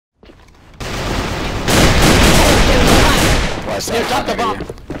Here, drop the bomb.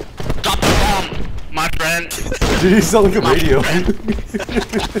 Drop the bomb, my friend. Dude, you sound like a radio.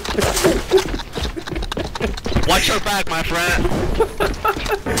 Watch your back, my friend.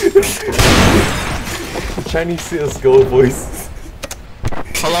 Chinese CSGO voice.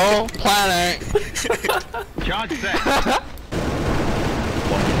 Hello, planet. Charge set.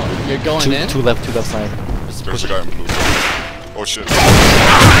 You're going in? Two left side. There's a guy in blue. Oh shit.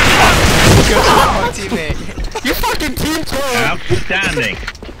 Oh, teammate. You fucking team tour. Outstanding.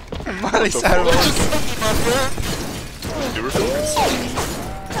 Miley Cyrus. You were fucking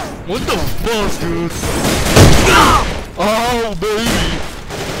What the fuck, dude? Oh, baby.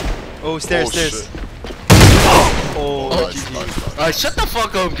 Oh, stairs, Oh, stairs. shit. Oh, Nice. Alright, shut the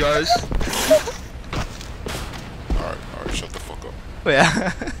fuck up, guys. Alright, shut the fuck up. Oh,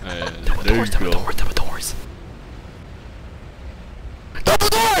 yeah. There you go. Double doors. Double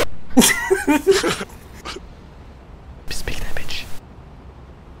door! Speak that bitch.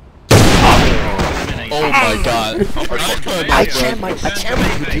 Oh my god. I jam with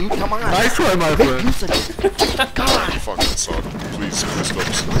you, dude. Come on. Nice try, my friend. You fucking suck. Please, Chris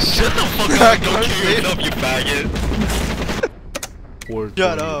Phillips. Shut the fuck up. Don't kill yourself, you faggot.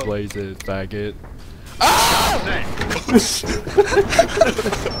 Shut up. Blaze it, faggot.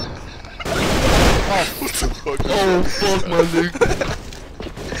 Oh, fuck my leg.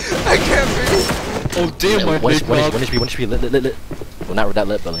 I can't breathe. Oh, damn, my One big dog. HP, lit. Well, not that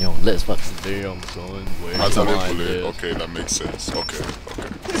lit, but you know, lit as fuck. Damn, son. Where's That's how my they put it. lit? Okay, that makes sense. Okay.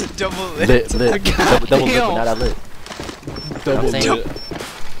 Double lit. Lit. Double lit, but not that lit. Double I'm saying, lit.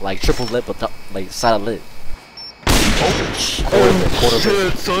 like triple lit, but like side lit. Oh shit. Quarter lit.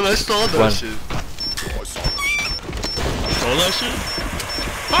 Shit, son, I saw that Run. shit. Oh, I saw that shit. Saw that shit?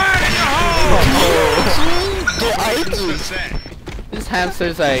 Fire in your hole! This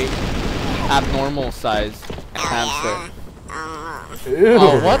hamster's a abnormal size hamster. Ew.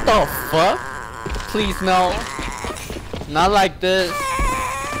 Oh, what the fuck? Please no. Not like this.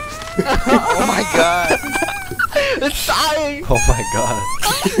 Oh my god. It's dying. Oh my god.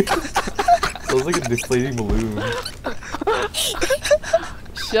 Sounds like a deflating balloon.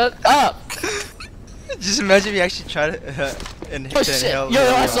 Shut up. Just imagine if you actually try to and hit Oh the shit. inhale. Yo,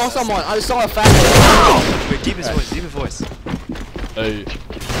 I saw someone. I saw a fat. Wait, deep his voice. Hey.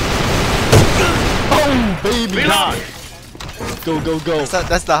 Oh, baby. Reload. Go.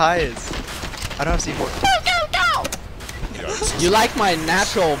 That's the highest. I don't have C4. You like my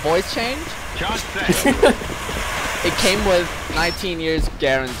natural voice change? Charge set. It came with 19 years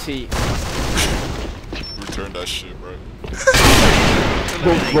guarantee. Return that shit, right?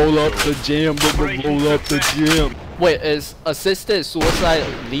 Roll up the jam, roll up the jam. Wait, is assisted suicide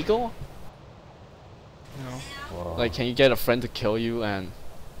legal? No. Wow. Like, can you get a friend to kill you and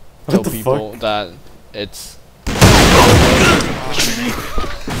What tell the people fuck? that it's...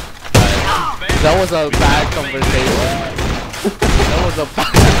 That was a bad conversation. That was a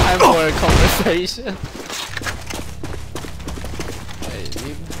bad time for a conversation. Wait,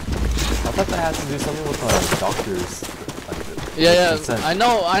 I thought that had to do something with doctors. yeah, Consent. I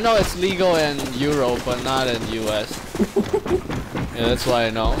know it's legal in Europe, but not in US. Yeah, that's why I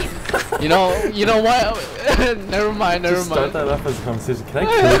know. You know what? never mind. Just start that up as a conversation. Can I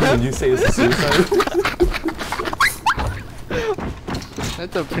kill you when you say it's a suicide?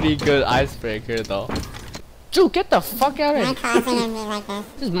 That's a pretty good icebreaker, though. Dude, get the fuck out of here!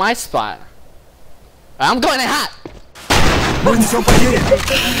 This is my spot. I'm going in hot.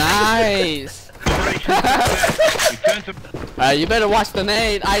 Nice. You better watch the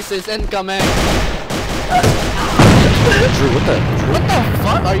nade. ISIS incoming. Drew, what the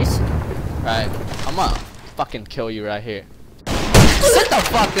fuck? Are you? Right, I'm gonna fucking kill you right here. Sit the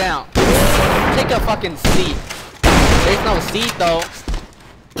fuck down. Take a fucking seat. There's no seat though.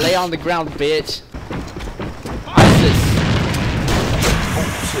 Lay on the ground, bitch. ISIS. Oh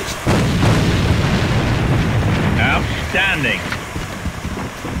shit. Outstanding.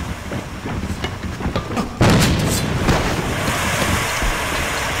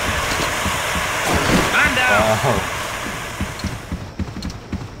 Man down. Wow.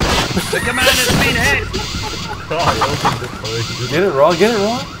 The commander's been hit. Get it raw, get it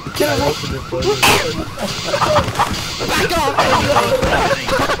raw. Get it raw. Back off!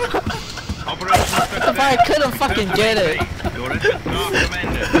 If I couldn't fucking get it. Your efforts are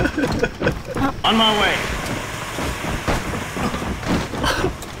commended. On my way.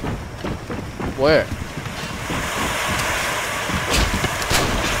 Where?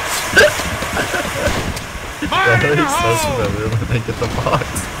 Fire in the hole. Get the box.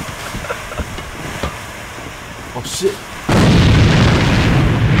 Oh shit.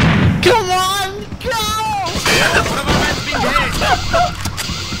 Come on, go! One of our men's been hit.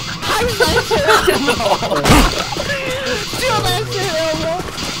 Nice shit. Steal that shit, Elmo.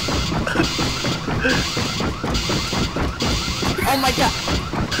 Oh my god.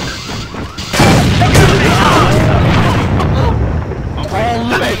 Oh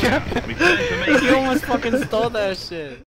my god. We playing for me. You almost fucking stole that shit.